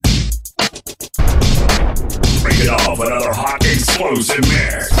another hot explosive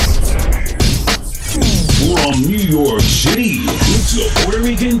mix. From New York City, it's the Puerto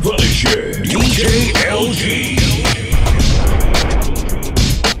Rican Punisher, DJ L.G.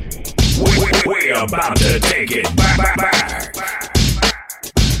 We're about to take it back.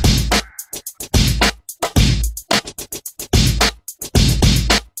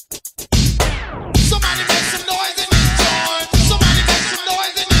 Somebody make some noise in this joint. Somebody make some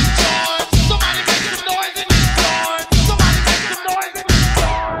noise in this joint. Somebody make some noise in this joint. Somebody make some noise in this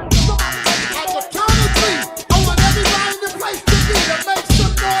joint. At the count of three, I want everybody in the place to be to make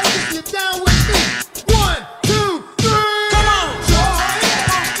some noise if you're down with me. 1, 2, 3. Come on, joy.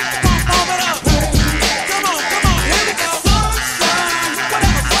 Pump it up. Come on, here we go. Sunshine,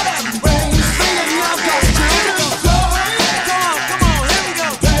 whatever. Rain, singing, love goes to the joy. Come on, here we go.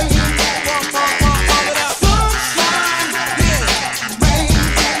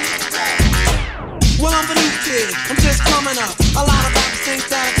 Well, I'm the new kid, I'm just coming up. A lot of rappers think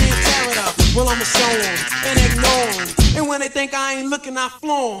that I can't tear it up. Well, I'ma show them and ignore them. And when they think I ain't looking, I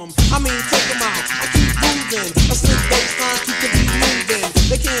floor them. I mean, take them out, I keep moving. A slick baseline, keep the beat moving.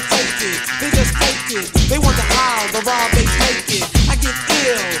 They can't take it, they just fake it. They want the how, the raw bass make it. I get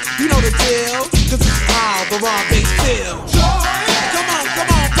ill, you know the deal. Cause this is how the raw bass feel. Come on,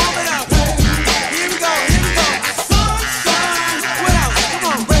 pump it up. Here we go. Sunshine, what else? Come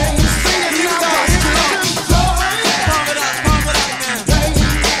on, rain, singing, here we go. Pump it up now.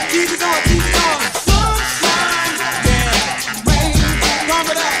 Keep it going. Sunshine, yeah. Rain, pump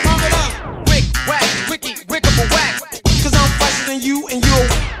it up. Rick, whack, Ricky, rickable whack. Cause I'm fresher than you and you're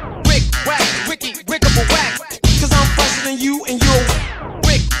Rick, whack, Ricky, rickable whack. Cause I'm fresher than you and you're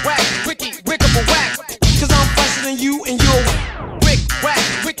Rick, whack, Ricky, rickable whack. Cause I'm fresher than you and you're Rick, whack,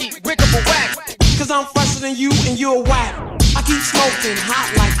 Ricky, rickable whack. Cause I'm fresher than you and you're whack. I keep smoking hot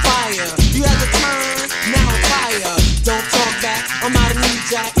like fire. You had to turn, now I'm fire. Don't talk back, I'm not a new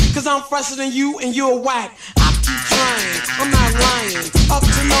jack. Cause I'm fresher than you and you're whack. I keep trying, I'm not lying. Up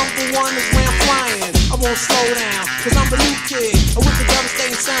to #1 is where I'm flying. I won't slow down, cause I'm the new kid with the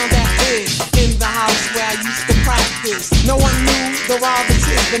devastating sound that big. In the house where I used to practice. No one knew the Roberts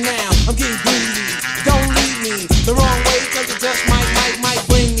is, but now I'm getting greedy. Don't lead me the wrong way, cause it just might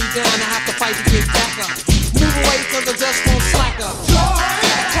bring me down. I have to fight to get back up. Move away, cause I just won't slack up.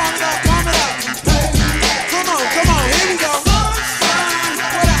 Pump it up. Come on, here we go. Sunshine,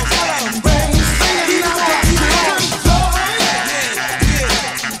 what else? Rain, singing, love goes to the joy. Yeah.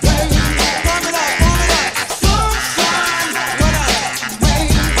 Pump it up. Sunshine, what else? Rain.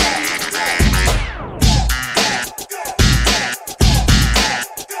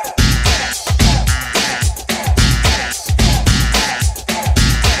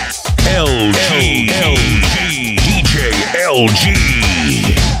 L.G. DJ L.G.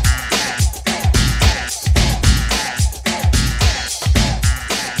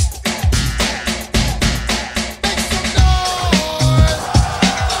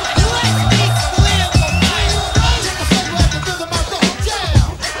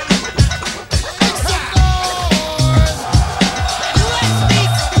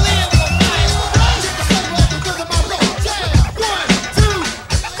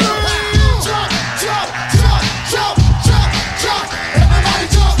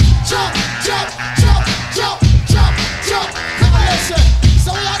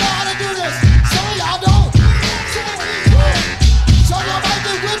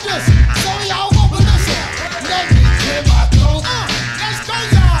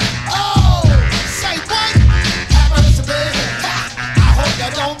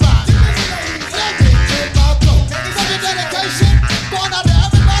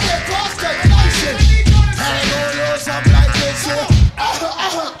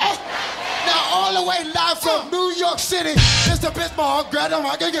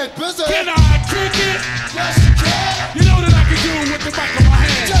 I can get busy. Can I kick it? Yes, you can. You know that I can do it with the mic in my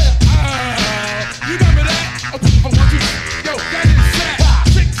hand. You remember that? Oh, 1, 2, yo, that is that.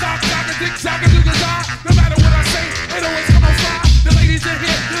 Tick tock, do the die. No matter what I say, it always come on fly. The ladies in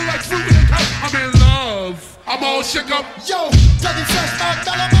here feel like fruit in a cup. I'm in love. I'm all shook up. Yo, Dougie Fresh, my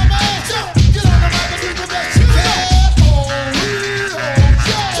fella, my man. Yo, get on the mic and do the best you can.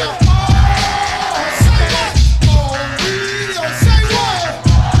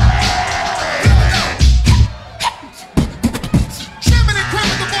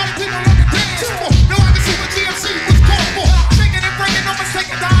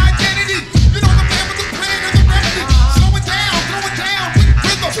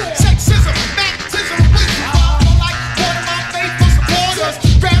 Sexism, magnetism, wisdom, like one of my faithful supporters.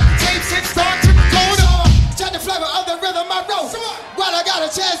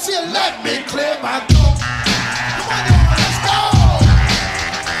 chance here, let me clear my throat. Come on,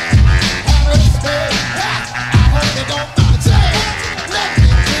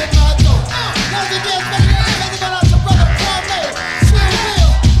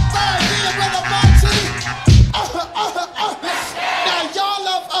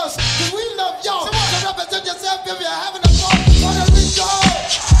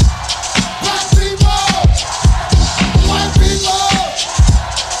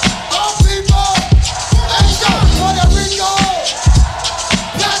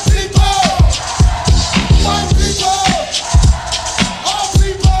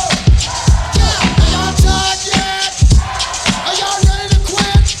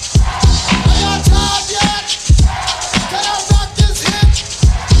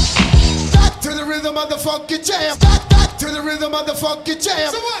 jam. Back to the rhythm of the funky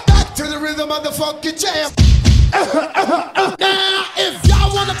jam. Back to the rhythm of the funky jam. Now, if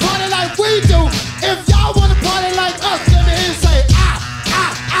y'all wanna party like we do, if y'all wanna party like us, let me hear you say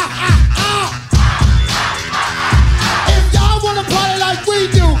If y'all wanna party like we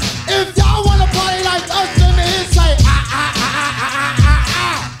do, if y'all wanna party like us, let me hear you say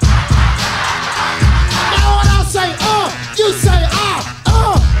Now when I say you say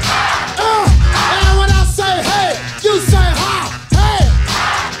And when I say hey, you say ha, hey,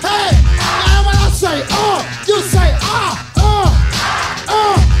 hey. Now when I say you say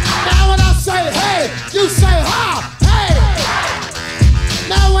Now when I say hey, you say ha, hey.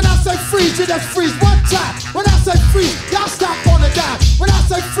 Now when I say freeze, you just freeze one time. When I say freeze, y'all stop on the dime. When I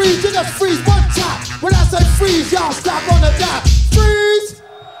say freeze, you just freeze one time. When I say freeze, y'all stop on the dime. Freeze.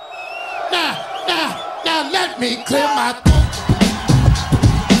 Now let me clear my throat.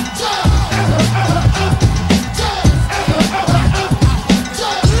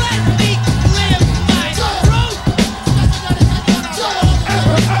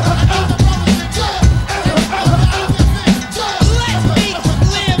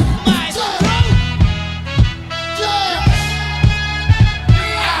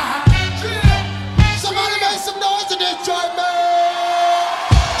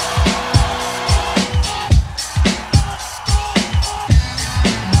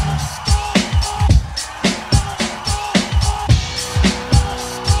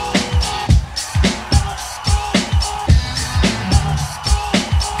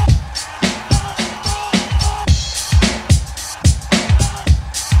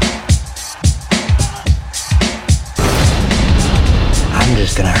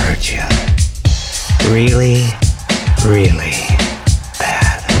 Really, really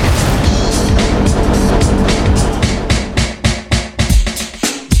bad.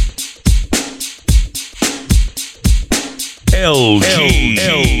 LG,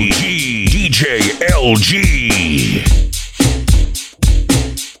 DJ L.G.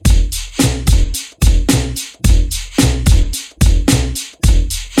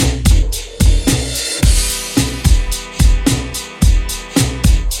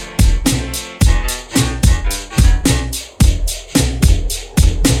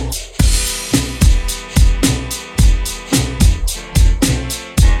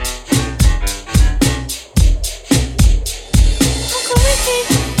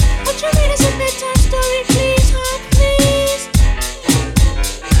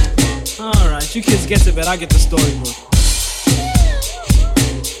 You kids get to bed, I get the storybook.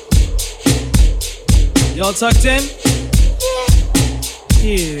 Y'all tucked in?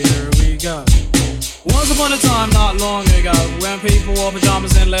 Here we go. Once upon a time, not long ago, when people wore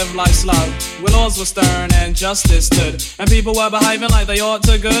pajamas and lived life slow, where laws were stern and justice stood, and people were behaving like they ought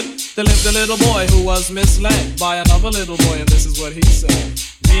to good, there lived a little boy who was misled by another little boy, and this is what he said.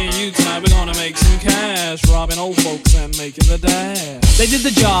 Me and you tonight, we're gonna make some cash, robbing old folks and making the dash. They did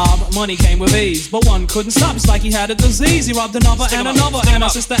the job, money came with ease, but one couldn't stop, it's like he had a disease. He robbed another and another, and a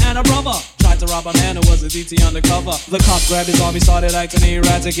sister and a brother. Tried to rob a man who was a DT undercover. The cop grabbed his arm, he started acting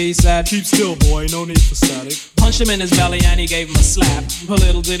erratic. He said, "Keep still, boy, no need for static." Punched him in his belly and he gave him a slap. But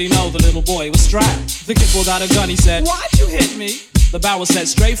little did he know the little boy was strapped. The kid pulled out a gun, he said, "Why'd you hit me?" The barrel set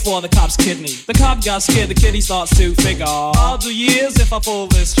straight for the cop's kidney. The cop got scared, the kid he starts to figure, I'll do years if I pull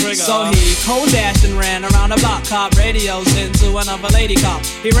this trigger. So he cold dashed and ran around the block. Cop radios into another lady cop.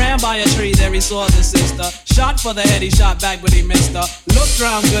 He ran by a tree, there he saw the sister. Shot for the head, he shot back but he missed her. Looked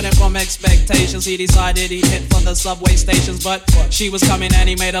round good and from expectations he decided he'd hit for the subway stations. But she was coming and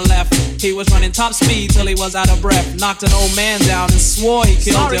he made a left. He was running top speed till he was out of breath. Knocked an old man down and swore he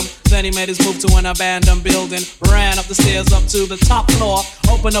killed him. Then he made his move to an abandoned building. Ran up the stairs up to the top floor.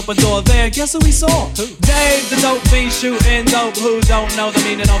 Opened up a door there, guess who he saw? Who? Dave the dope fiend shooting dope. Who don't know the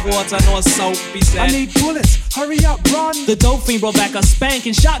meaning of water nor soap? He said, "I need bullets, hurry up, run." The dope fiend brought back a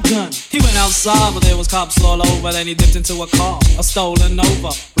spanking shotgun. He went outside but there was cops all over. Then he dipped into a car, a stolen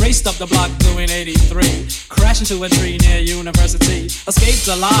Nova. Raced up the block doing 83. Crashed into a tree near University. Escaped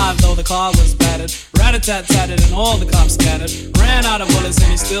alive though the car was battered. Rat-a-tat-tatted and all the cops scattered. Ran out of bullets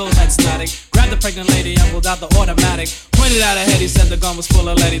and he still had static. Grabbed the pregnant lady and pulled out the automatic. Pointed at her head, he said the gun was full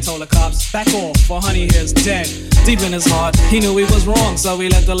of lead. He told the cops, "Back off, for honey here's dead." Deep in his heart, he knew he was wrong, so he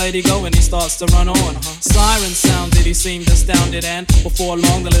let the lady go and he starts to run on. Sirens sounded, he seemed astounded, and before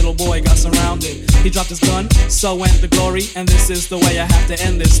long the little boy got surrounded. He dropped his gun, so went the glory, and this is the way I have to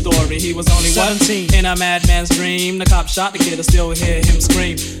end this story. He was only 17 in a madman's dream. The cop shot the kid, I still hear him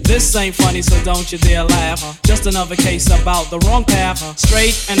scream. This ain't funny, so don't you dare laugh. Just another case about the wrong path.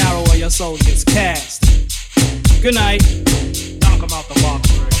 Straight and narrow where your soul gets cast. Good night. Knock him out the box,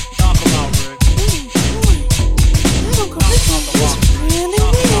 Rick. Knock him out, Rick. Uncle Ricky is really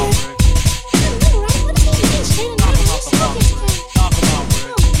weird.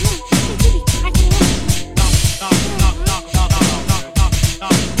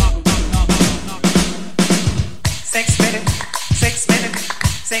 Six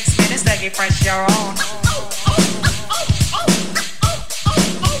minutes to get fresh your own.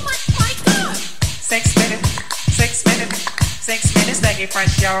 Six minutes to get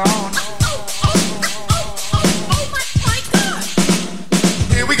fresh your own.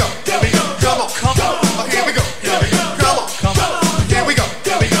 Here we go, come on, come on. Here we go, come on, come on. Here we go,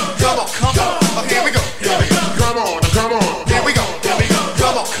 come on, come on. Here we go, come on, come on. Here we go,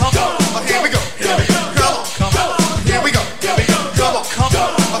 come on, come on. Here we go, come on, come on. Here we go, come on, come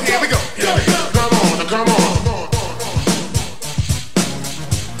on. Here we go, come on, come on.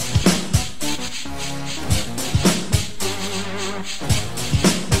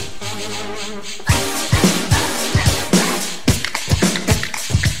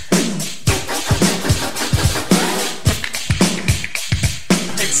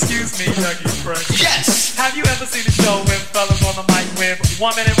 Excuse me, Dougie Fresh. Yes! Have you ever seen a show with fellas on the mic with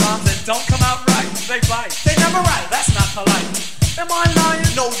 1 minute rhymes that don't come out right? They bite. They never right. That's not polite. Am I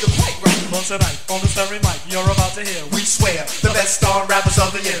lying? No, you're quite right. Well, tonight, on the story mic, you're about to hear. We swear, the best star rappers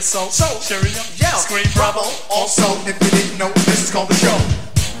of the year. So, cheery up, yell, scream bravo. Also, if you didn't know, this is called the show.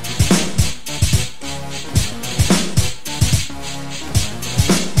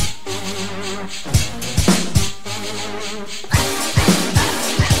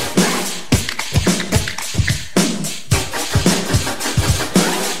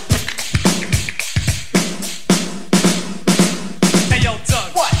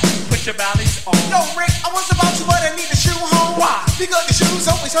 Your bally's on. No, Rick, I was about to, but I need a shoe home. Why? Because the shoes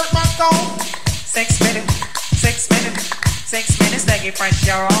always hurt my thumb. 6 minutes to get fresh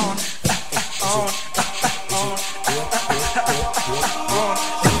your own.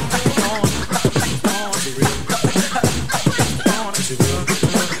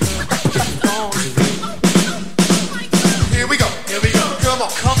 Here we go, come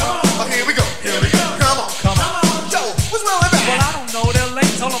on, come on. Here we go, come on, come on. Yo, what's wrong with that? Well, I don't know, they're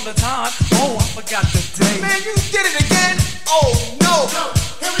late, told them the time. Oh, I forgot the day. Man, you did it again? Oh, no.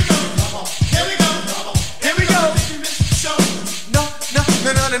 Here we go, come on. Here we go, come on. Here we go.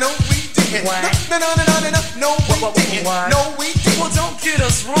 No, we didn't. No, we didn't. No, we didn't. Well, don't get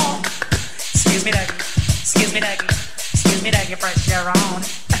us wrong. Excuse me, Dougie, fresh your own.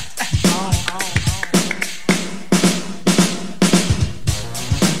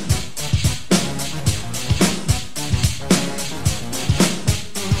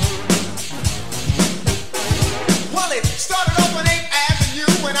 Well, it started off on 8th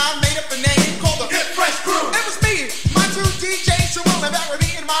Avenue when I made up a name called the Get Fresh Crew. It was me, my two DJs who on the back with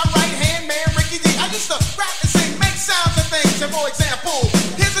me and my right hand man Ricky D. I used to rap and sing, make sounds and things. And for example,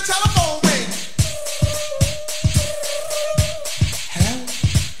 here's a telephone ring. Hello,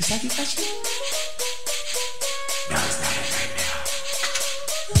 is that you, Fresh? No, it's not right now.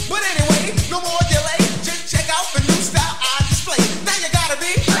 But anyway, no more delay. Just check out the new style I display. Now you gotta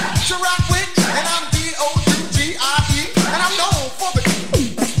be to rock with, and I'm DOUGIE, and I'm known for the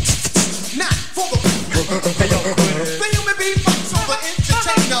not for the human beatbox or the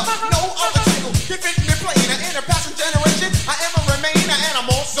entertainer. No other title can fit me plainer. In a passing generation, I am a remainer, and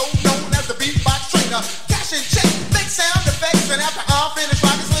I'm also known as the beatbox trainer. Cash and check, make sound effects, and after I'm finished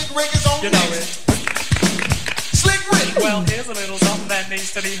rocking, Slick Rick is on next. Slick Rick. Well, here's a little something that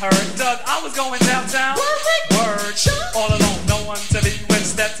needs to be heard. Doug, I was going downtown. Word. All alone, no one to be with.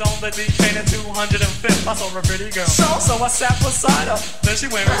 Stepped on the D train at 205th. I saw a pretty girl. So I sat beside her. Then she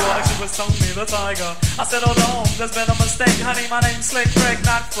went real like she was Tony the Tiger. I said, hold on, there's been a mistake. Honey, my name's Slick Rick,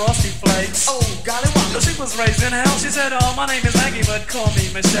 not Frosty Flakes. Oh, golly, wow. She was raised in hell. She said, oh, my name is Maggie, but call me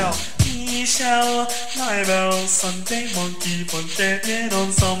Michelle. Michelle, Nibel, Sunday monkey, fun getting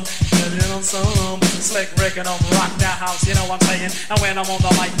on some, Slick Rick and I'm rock that house, you know what I'm saying? And when I'm on the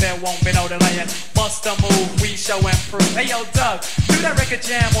mic, there won't be no delaying. Bust a move, we show and prove. Hey yo, Doug, do that record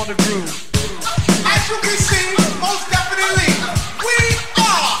jam on the groove. As you can see, most definitely, we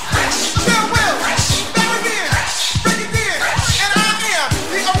are Still Will, there again, Ricky D, and I am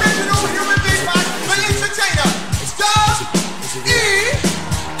the original human beatbox, the entertainer, DEE.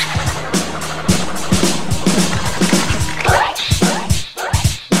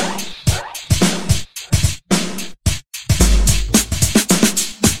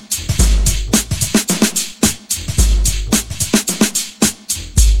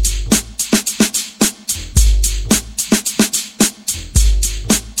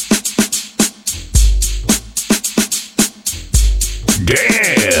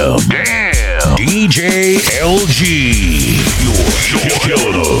 Damn. DJ L.G. You're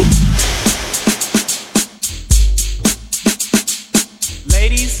killing them.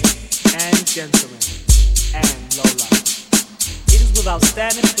 Ladies and gentlemen, and Lola, it is with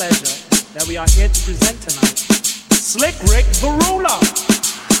outstanding pleasure that we are here to present tonight Slick Rick the Ruler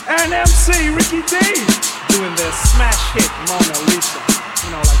and MC Ricky D doing their smash hit Mona Lisa.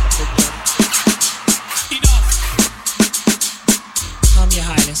 You know, like the picture. Enough. Come, Your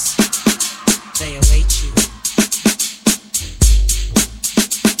Highness. They await you.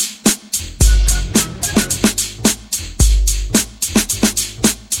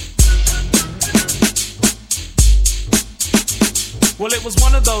 Well, it was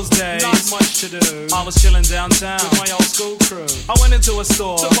one of those days, not much to do. I was chilling downtown with my old school crew. I went into a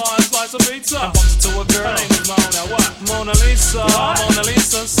store to buy a slice of pizza and bumped into a girl. Her name was Mona. What? Mona Lisa. What? Mona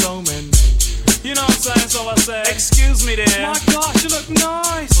Lisa. So many. You know what I'm saying? So I said, excuse me there. My gosh, you look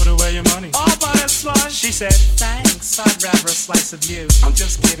nice. Put away your money. I'll buy that slice. She said, thanks, I'd rather a slice of you. I'm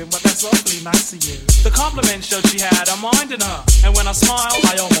just kidding, but that's awfully nice of you. The compliment showed she had a mind in her. And when I smiled,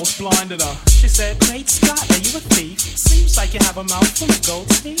 I almost blinded her. She said, great Scott, are you a thief? Seems like you have a mouth full of gold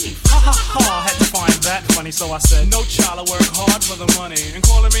teeth. Ha ha ha, I had to find that funny. So I said, no child, I work hard for the money. And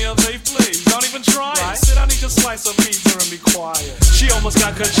calling me a thief, please, don't even try it. Sit down, eat your slice of pizza and be quiet. She almost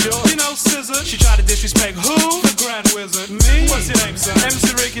got cut short. You know, scissors. She tried to disrespect who? The Grand Wizard. Me? What's your name, son?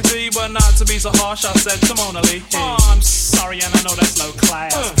 MC Ricky D, but not to be so harsh, I said to Mona Lee. Oh, I'm sorry, and I know that's low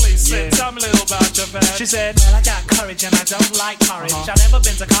class. Please sit, tell me a little about your past. She said, well, I got courage and I don't like porridge. I've never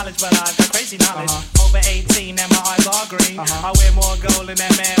been to college, but I've got crazy knowledge. Over 18 and my eyes are green. I wear more gold than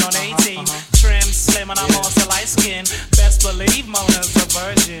that man on 18. Trim, slim, and I'm also light skinned. Best believe Mona's a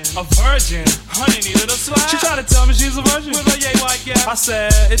virgin. A virgin? Honey needed a slap. She tried to tell me she's a virgin with a yay white gap. I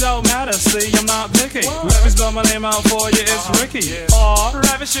said, it don't matter, see, I'm not picky. Let me spell my name out for you, it's Ricky. R,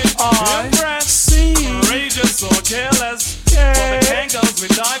 ravishing, I, impressed, C, courageous or careless. Yeah. Well, the Kangos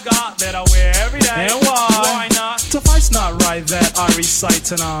which I've got that I wear every day. And why not? Suffice not right that I recite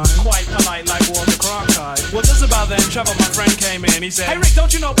tonight. Quite polite like Walter Cronkite. Well, just about then, Trevor, my friend, came in. He said, hey Rick,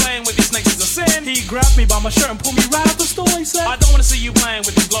 don't you know playing with these snakes is a sin? He grabbed me by my shirt and pulled me right out the store. He said, I don't want to see you playing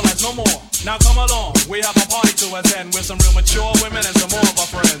with these lowlights no more. Now come along, we have a party to attend with some real mature women and some more of our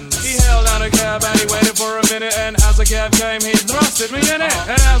friends. He held down a cab and he waited for a minute, and as the cab came, he thrusted me in it.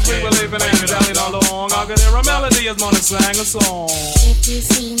 And as we were leaving and dallied all along, I could hear a melody as Mona sang a song. If you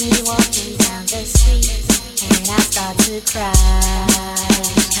see me walking down the street and I start to cry,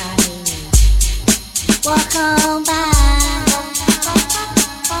 honey, walk on by,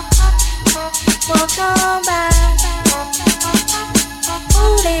 walk on by.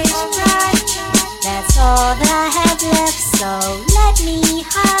 Foolish pride, that's all that I have left, so let me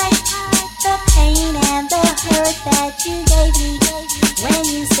hide the pain and the hurt that you gave me when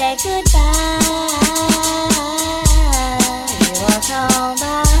you said goodbye. Walk on by.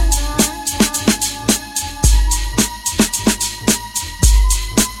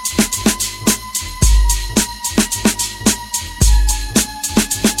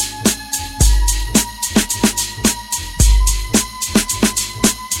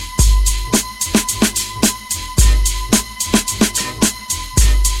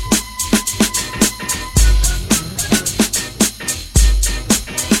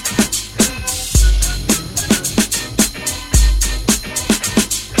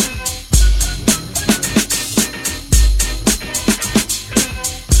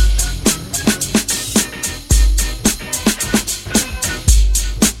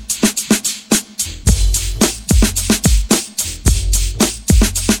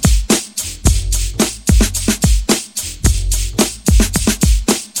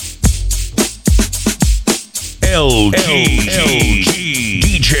 L.G.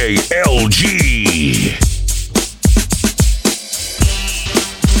 DJ L.G.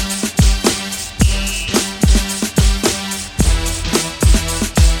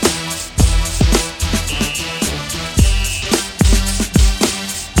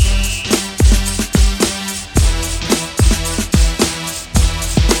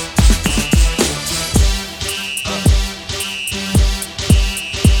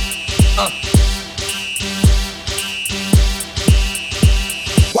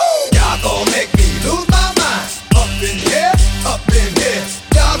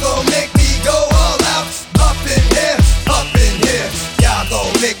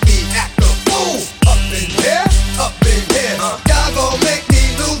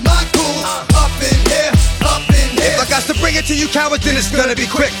 Cowards, then it's gonna be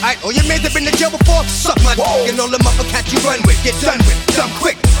quick. All your mans have been to jail before, suck my dick and all the motherfuckers you run with. Get done with, dumb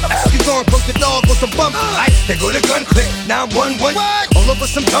quick. You gon' broke the dog, go some bump. They go to gun click, 911. All over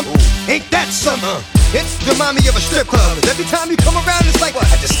some dump. Ain't that something? It remind me of a strip club. Every time you come around, it's like,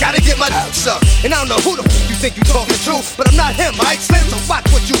 I just gotta get my dick sucked. And I don't know who the f you think you talking to, but I'm not him, alright, Slim? So watch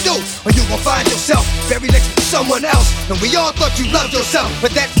what you do, or you gon' find yourself buried next to someone else. And we all thought you loved yourself,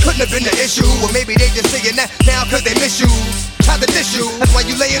 but that couldn't have been the issue. Or maybe they just saying that now cause they miss you. Try to diss you, that's why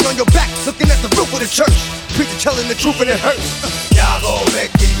you laying on your back, looking at the roof of the church. Preacher telling the truth and it hurts. Y'all gon'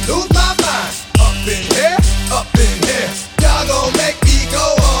 make me lose my mind. Up in here, up in here. Y'all gon' make me go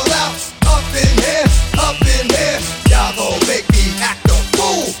all out. Up in here, up in here. Y'all gon' make me act a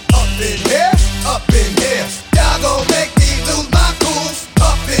fool. Up in here, up in here. Y'all gon' make me lose my cool.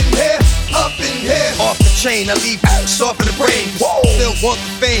 Up in here, up in here. Off the chain, I leave soft in the brain. Still want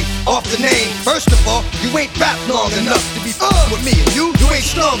the fame, off the name. First of all, you ain't rap long enough to be with me. And you ain't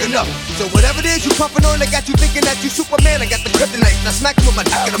strong enough. So whatever it is you puffin' on, they got you thinking that you Superman. I got the kryptonite. Now smack him with my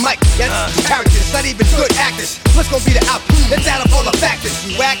dick in the mic. Yeah, characters, not even good actors. What's gonna be the output? Let's add up all the factors.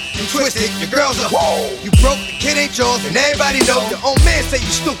 You whack, you twisted, your girls are you broke, the kid ain't yours, and everybody know. Your own man say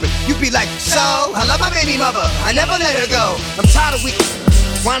you stupid. You be like, so I love my baby mother, I never let her go. I'm tired of weak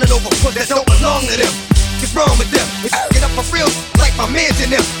whining over puss that don't belong to them. What's wrong with them? Get up for real, like my mans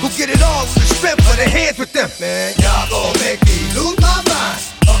in them, who get it all with the strength of their hands with them. Man, y'all gon' make me lose my mind.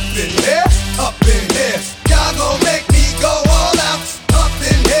 Up in here, up in here. Y'all gon' make me go all out. Up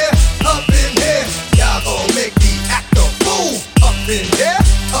in here, up in here. Y'all gon' make me act a fool. Up in here,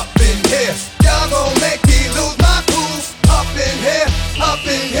 up in here. Y'all gon' make me lose my cool. Up in here, up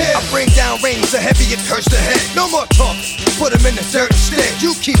in here. I bring down rain so heavy it hurts the head. No more talk, put them in the dirt instead.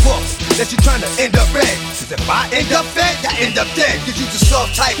 You keep off, that you tryna end up red. Cause if I end up fed, I end up dead. Cause you the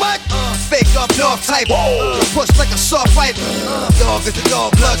soft type. What? Fake up north type. Push like a soft fight. Dog is a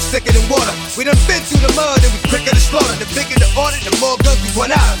dog, blood thicker than water. We done been through the mud and we quicker to slaughter. The bigger the order, the more guns we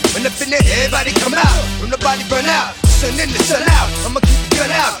run out. When up in there, everybody come out. When the body burn out, sun in the sun out. I'ma keep the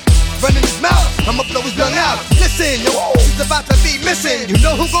gun out. Running his mouth, I'ma blow his gun out. Listen, yo, she's about to be missing. You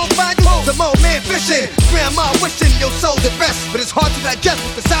know who gon' find you? Some old man fishing. Grandma wishing your soul's at rest, but it's hard to digest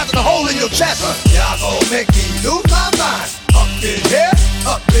with the size of the hole in your chest. Y'all gon' make me lose my mind. Up in here,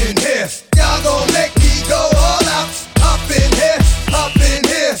 up in here. Y'all gon' make me go all out. Up in here, up in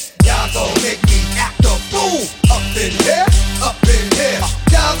here. Y'all gon' make me act a fool. Up in here, up in here.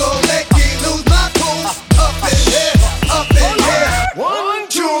 Y'all gon' make me lose my cool. Up in here, up in here. 1,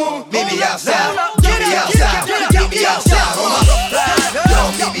 2, meet me outside. Meet me outside. Meet me outside on my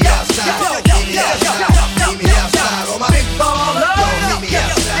yo, meet me outside. Meet me outside. Meet me outside on my big baller. Yo, meet me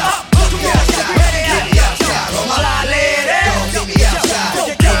outside. Meet me outside. Meet me outside on my lady. Yo, meet me outside.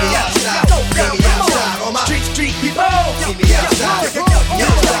 Meet me outside. Meet me outside on my street people. Meet me outside. Meet me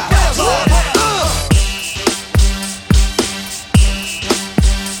outside.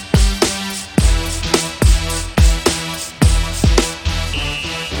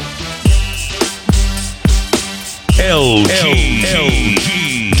 LG,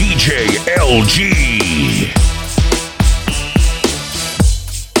 DJ LG.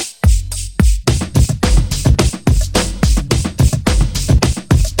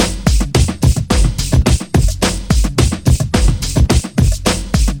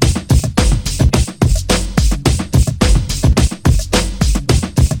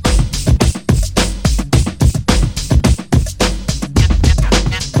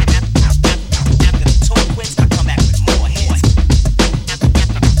 I come back with more hits.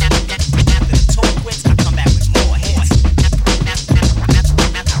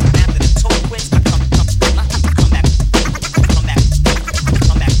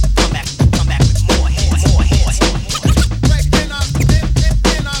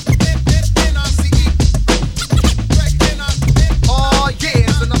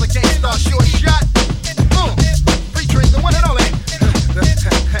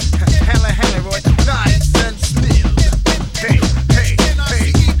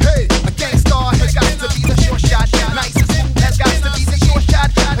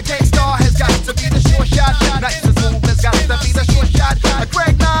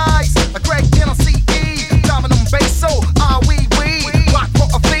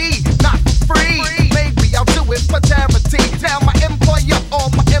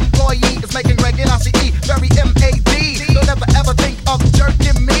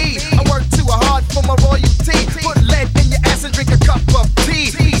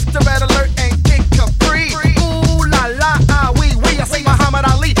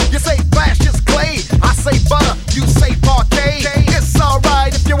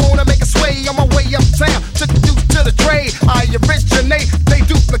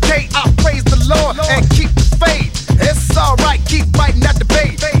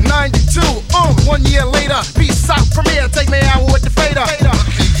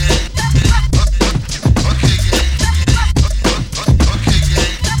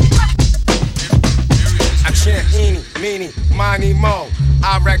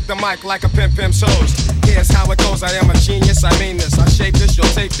 lick the mic like a pimp-pimp's hose. Here's how it goes, I am a genius, I mean this. I shape this,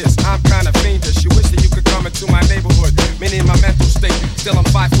 you'll take this, I'm kinda fiendish. You wish that you could come into my neighborhood, meaning my mental state. Still I'm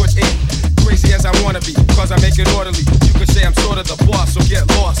 5'8", crazy as I wanna be, cause I make it orderly. You could say I'm sort of the boss, so get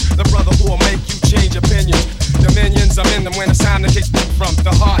lost. The brother who will make you change opinions. Dominions, I'm in them when it's time to kick from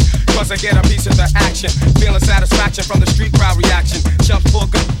the heart, cause I get a piece of the action. Feeling satisfaction from the street crowd reaction. Chumps pull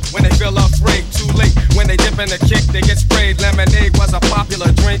up when they feel afraid. Too late when they dip in the kick, they get sprayed. Lemonade was a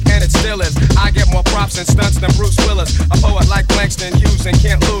popular drink and it still is. I get more props and stunts than Bruce Willis. A poet like Langston Hughes and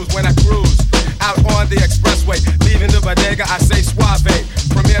can't lose when I cruise out on the expressway, leaving the bodega, I say suave.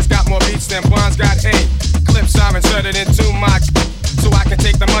 Premier's got more beats than Bonds got hate. Clips are inserted into my so I can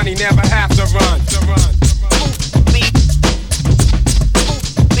take the money, never have to run.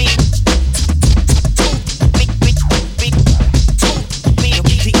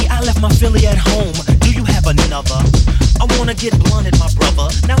 I left my Philly at home. Do you have another? I wanna get blunted, my brother.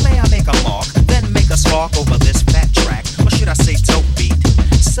 Now may I make a mark, then make a spark over this fat track, or should I say dope beat?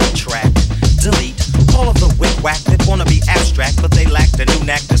 Subtract, delete all of the wick-whack that wanna be abstract, but they lack the new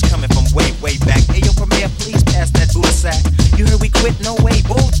knack that's coming from way, way back. Hey yo, Premier, please pass that Buddha sack. You heard we quit? No way,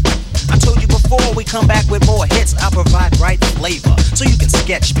 boo. I told you before, we come back with more hits. I provide right flavor, so you can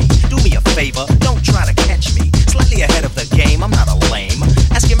sketch me. Do me a favor, don't try to catch me. Slightly ahead of the game, I'm not a lame.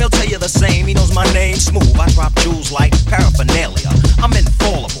 Ask him, he'll tell you the same. He knows my name, smooth. I drop jewels like paraphernalia. I'm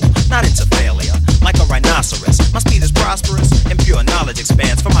infallible, not into failure. Like a rhinoceros, my speed is prosperous, and pure knowledge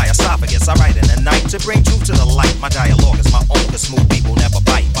expands from my esophagus. I write in the night to bring truth to the light. My dialogue is my own, cause smooth people never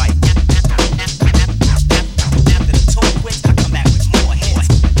bite. After the tour quits, I come back with more hits.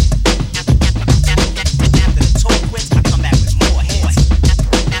 After the tour quits, I come back with more hits.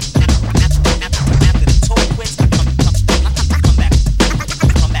 After the tour quits, I come back with more hits.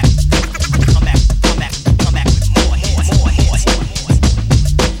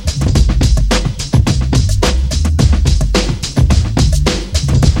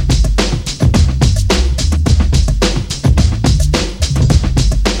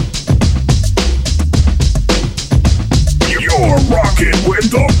 You're rocking with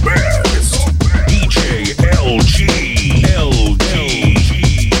the best. DJ L.G. L.G.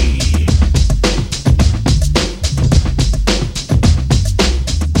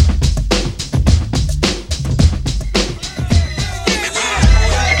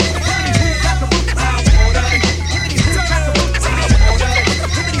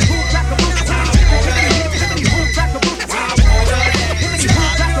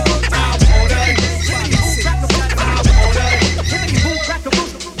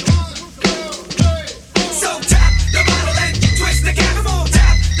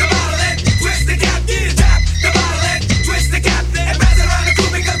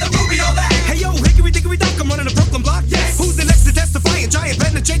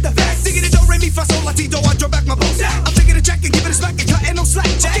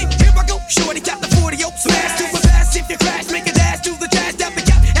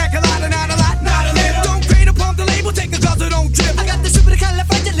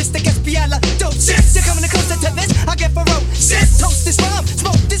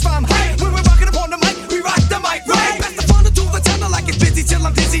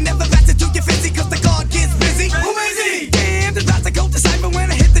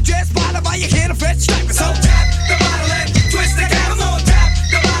 So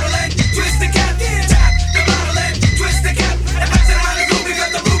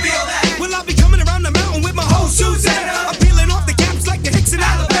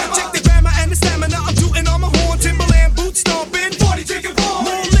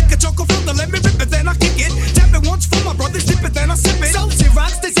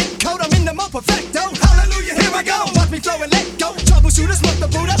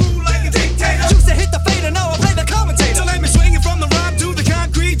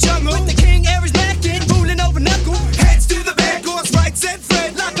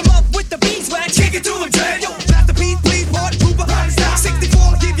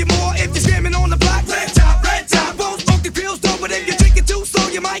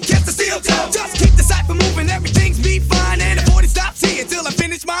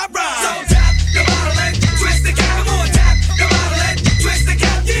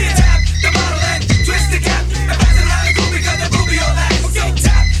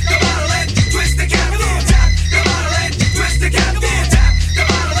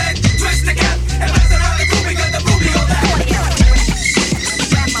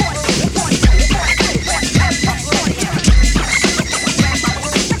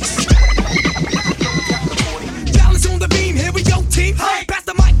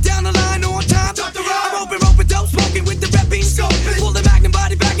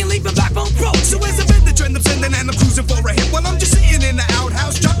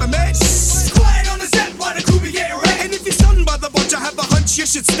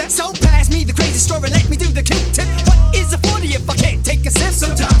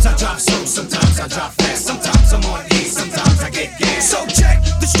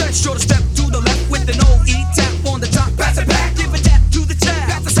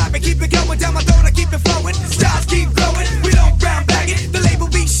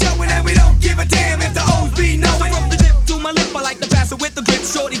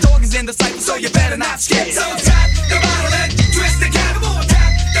stop, skip. So tap the bottle and twist the cap. Come on,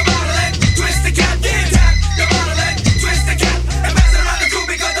 tap the bottle and twist the cap. Yeah, tap the bottle and twist the cap. And pass it around the crew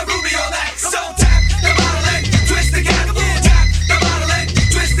because the Ruby all that. So tap the bottle and twist the cap. Yeah, tap the bottle and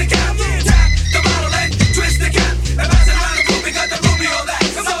twist the cap. Yeah, tap the bottle and twist the cap. And pass it around the crew because the Ruby all that.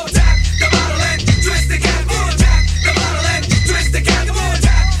 So tap the bottle and twist the cap. Yeah, tap the bottle and twist the cap. Come on,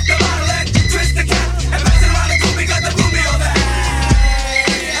 tap the bottle and twist the cap. And pass it around the crew because the Ruby all that.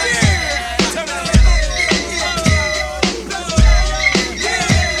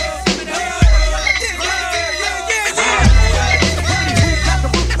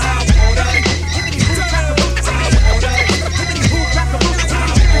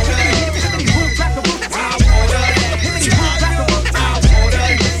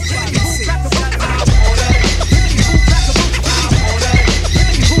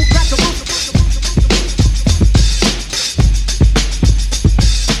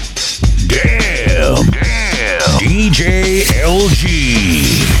 DJ L.G.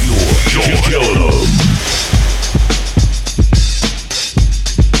 You're killing them.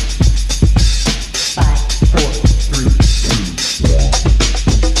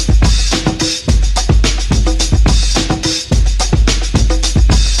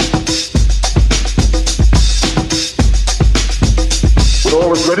 When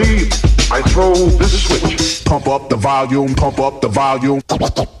all is ready, I throw this switch. Pump up the volume, pump up the volume. Pump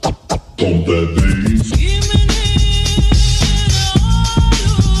that bass.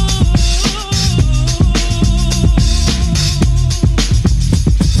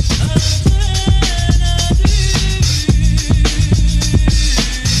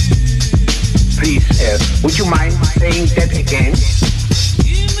 Please, would you mind saying that again?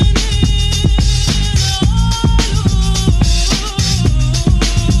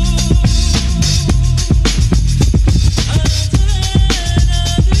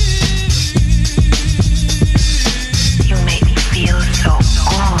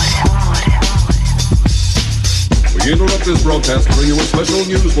 We interrupt this broadcast to bring you a special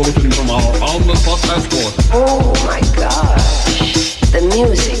news bulletin from our on-the-spot passport. Oh my gosh, the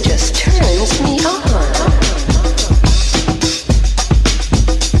music just turns me on.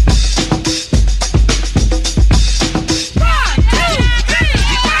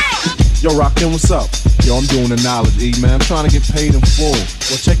 Yo, Rockin', what's up? Yo, I'm doing the Knowledge E, man. I'm trying to get paid in full.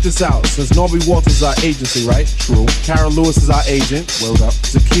 Well, check this out. Since Norby Walters is our agency, right? True. Kara Lewis is our agent. Word up.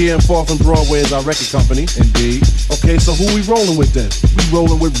 Zakia and 4th and Broadway is our record company. Indeed. Okay, so who we rolling with then? We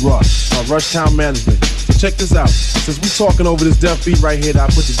rolling with Rush, our Rush Town Management. So check this out. Since we talking over this deaf beat right here that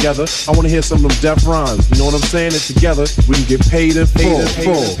I put together, I want to hear some of them deaf rhymes. You know what I'm saying? And together, we can get paid in full.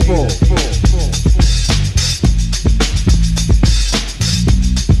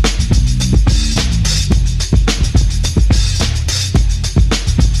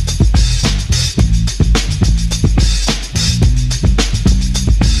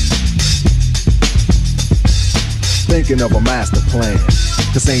 Thinking of a master plan.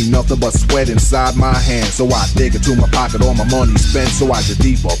 Cause ain't nothing but sweat inside my hands. So I dig into my pocket, all my money spent. So I get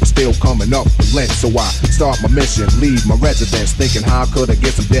deeper, but still coming up with lint. So I start my mission, leave my residence. Thinking how could I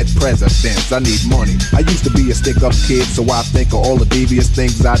get some dead presidents? I need money. I used to be a stick-up kid, so I think of all the devious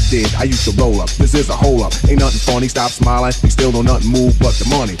things I did. I used to roll up, this is a hole up. Ain't nothing funny, stop smiling. We still don't nothing move but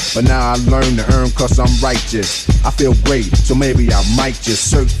the money. But now I learn to earn cause I'm righteous. I feel great, so maybe I might just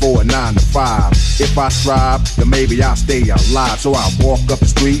search for a 9 to 5. If I strive, then maybe I'll stay alive. So I walk up the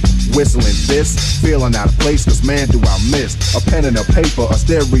street, whistling this, feeling out of place, cause man do I miss a pen and a paper, a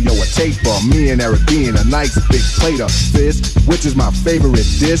stereo, a taper. Me and Eric being a nice big plate of fish, which is my favorite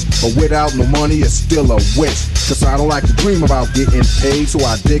dish. But without no money, it's still a wish. Cause I don't like to dream about getting paid, so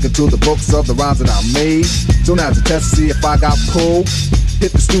I dig into the books of the rhymes that I made. So now to test to see if I got pulled,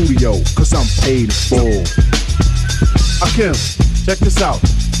 hit the studio, cause I'm paid in full. Akim, check this out.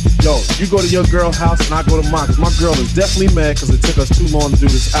 Yo, you go to your girl's house and I go to mine, cause my girl is definitely mad cause it took us too long to do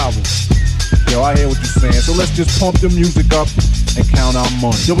this album. Yo, I hear what you're saying, so let's just pump the music up and count our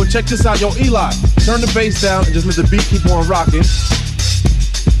money. Yo, but check this out. Yo, Eli, turn the bass down and just let the beat keep on rocking.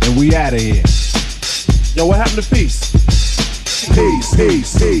 And we outta here. Yo, what happened to peace? Peace,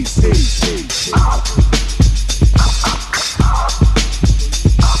 peace, peace, peace, peace.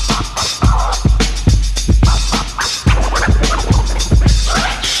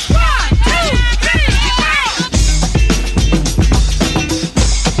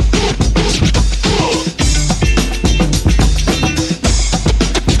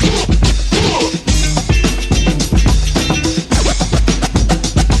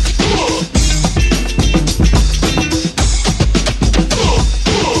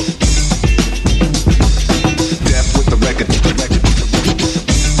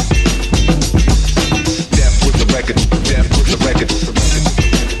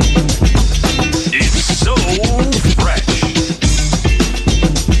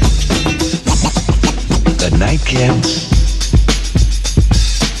 Rakim.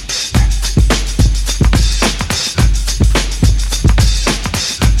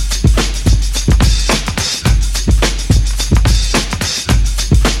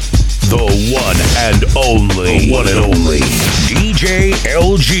 The one and only DJ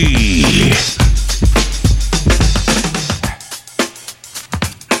LG.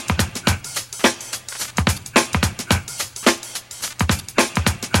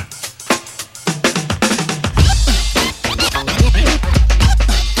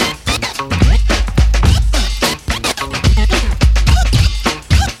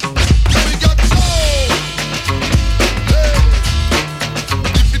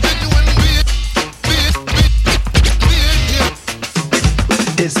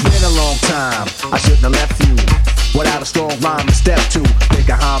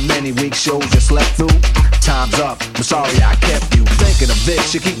 Week shows you slept through. Time's up, I'm sorry I kept you thinking of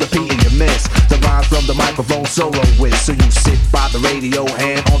this. You keep repeating your miss the rhymes from the microphone solo with. So you sit by the radio,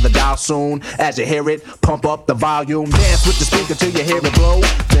 hand on the dial soon. As you hear it, pump up the volume. Dance with the speaker till you hear it blow.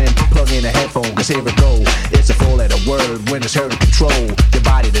 Then plug in a headphone, cause here it go. It's a four-letter word when it's heard to control your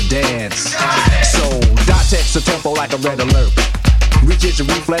body to dance. So dot text a tempo like a red alert. Reach it, your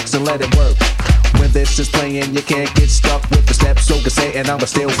reflex and let it work. When this is playing, you can't get stuck with the steps. So can say, and I'ma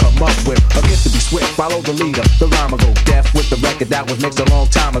still come up with a gift to be swift. Follow the leader, the rhyme will go deaf with the record that was mixed a long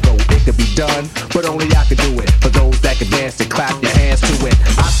time ago. It could be done, but only I could do it. For those that can dance and clap your hands to it.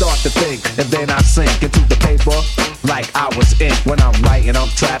 I start to think, and then I sink into the paper like I was ink. When I'm writing, I'm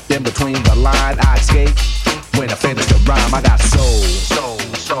trapped in between the line. I escape when I finish the rhyme. I got soul.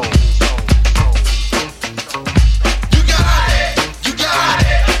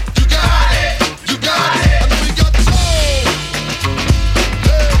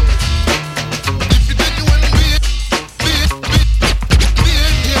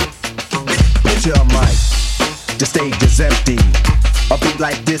 The stage is empty. A beat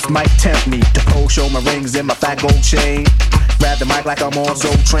like this might tempt me to pose, show my rings and my fat gold chain. Grab the mic like I'm on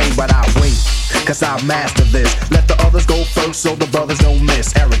Soul Train, but I wait, cause I'll master this. Let the others go first so the brothers don't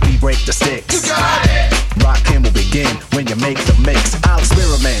miss. Eric B, break the sticks. You got it! Rakim will begin when you make the mix. I'll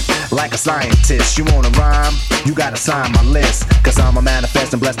experiment like a scientist. You wanna rhyme? You gotta sign my list. Cause I'm a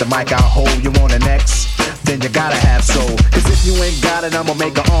manifest and bless the mic I'll hold. You want an X? Then you gotta have soul. Cause if you ain't got it, I'ma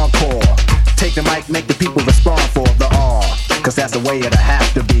make an encore. Take the mic, make the people respond for the R. Cause that's the way it'll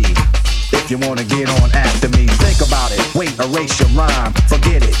have to be. If you wanna get on after me, think about it. Wait, erase your rhyme,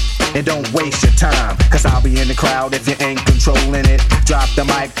 forget it, and don't waste your time. Cause I'll be in the crowd if you ain't controlling it. Drop the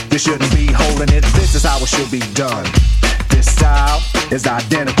mic, you shouldn't be holding it. This is how it should be done. This style is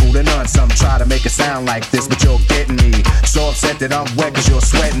identical to none. Some try to make it sound like this, but you're getting me. So upset that I'm wet cause you're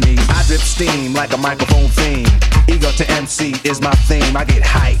sweating me. I drip steam like a microphone fiend. Ego to MC is my theme. I get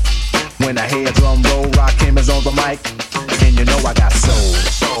hype when I hear drum roll. Rakim is on the mic, and you know I got soul.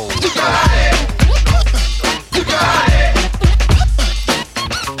 You got it. You got it.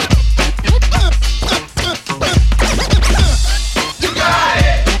 You got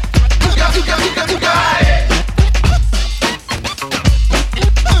it. You got it.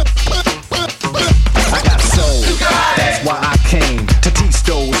 I got soul. That's why I came to teach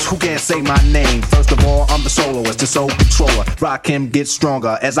those who can't say my name. First of all, I'm the soloist, the soul controller. Rakim gets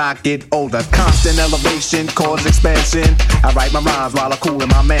stronger as I get older. Constant elevation, cause expansion. I write my rhymes while I cool in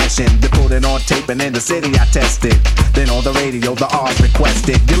my mansion. They put it on tape and in the city I test it. Then on the radio, the art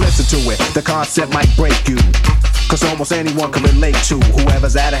requested. You listen to it, the concept might break you. Cause almost anyone can relate to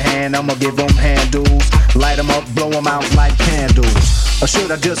whoever's out of hand. I'ma give them handles. Light them up, blow them out like candles. Or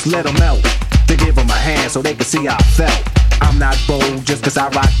should I just let them melt? To give them a hand so they can see how I felt. I'm not bold just cause I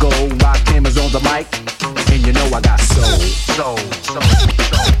rock gold. Rakim is on the mic, and you know I got soul.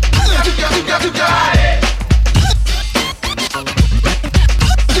 You got it. You got it.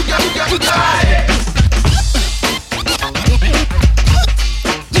 You got it.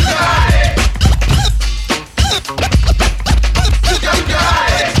 You got it. You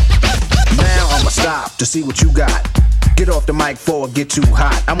got it. Now I'ma stop to see what you got. Get off the mic before it get too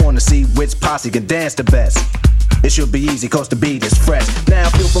hot. I wanna see which posse can dance the best. It should be easy cause the beat is fresh. Now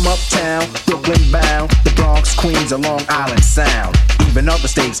feel from uptown, Brooklyn bound, the Bronx, Queens, or Long Island Sound. Even other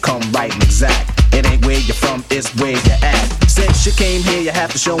states come right and exact. It ain't where you're from, it's where you're at. Since you came here, you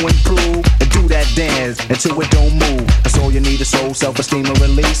have to show and prove. And do that dance until it don't move. That's all you need is soul, self-esteem, and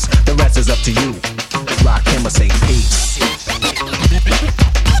release. The rest is up to you. Rakim or say peace.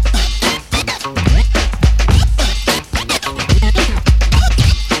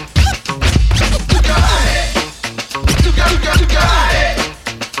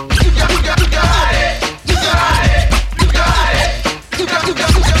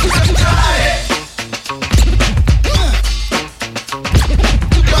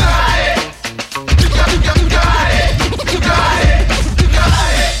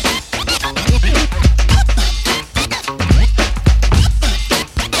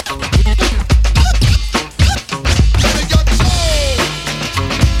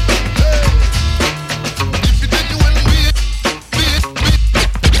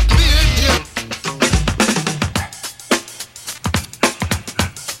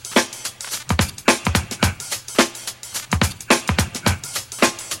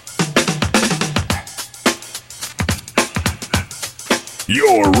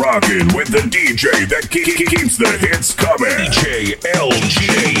 You're rocking with the DJ that keeps the hits coming. DJ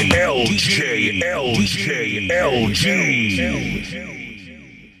LG. DJ LG.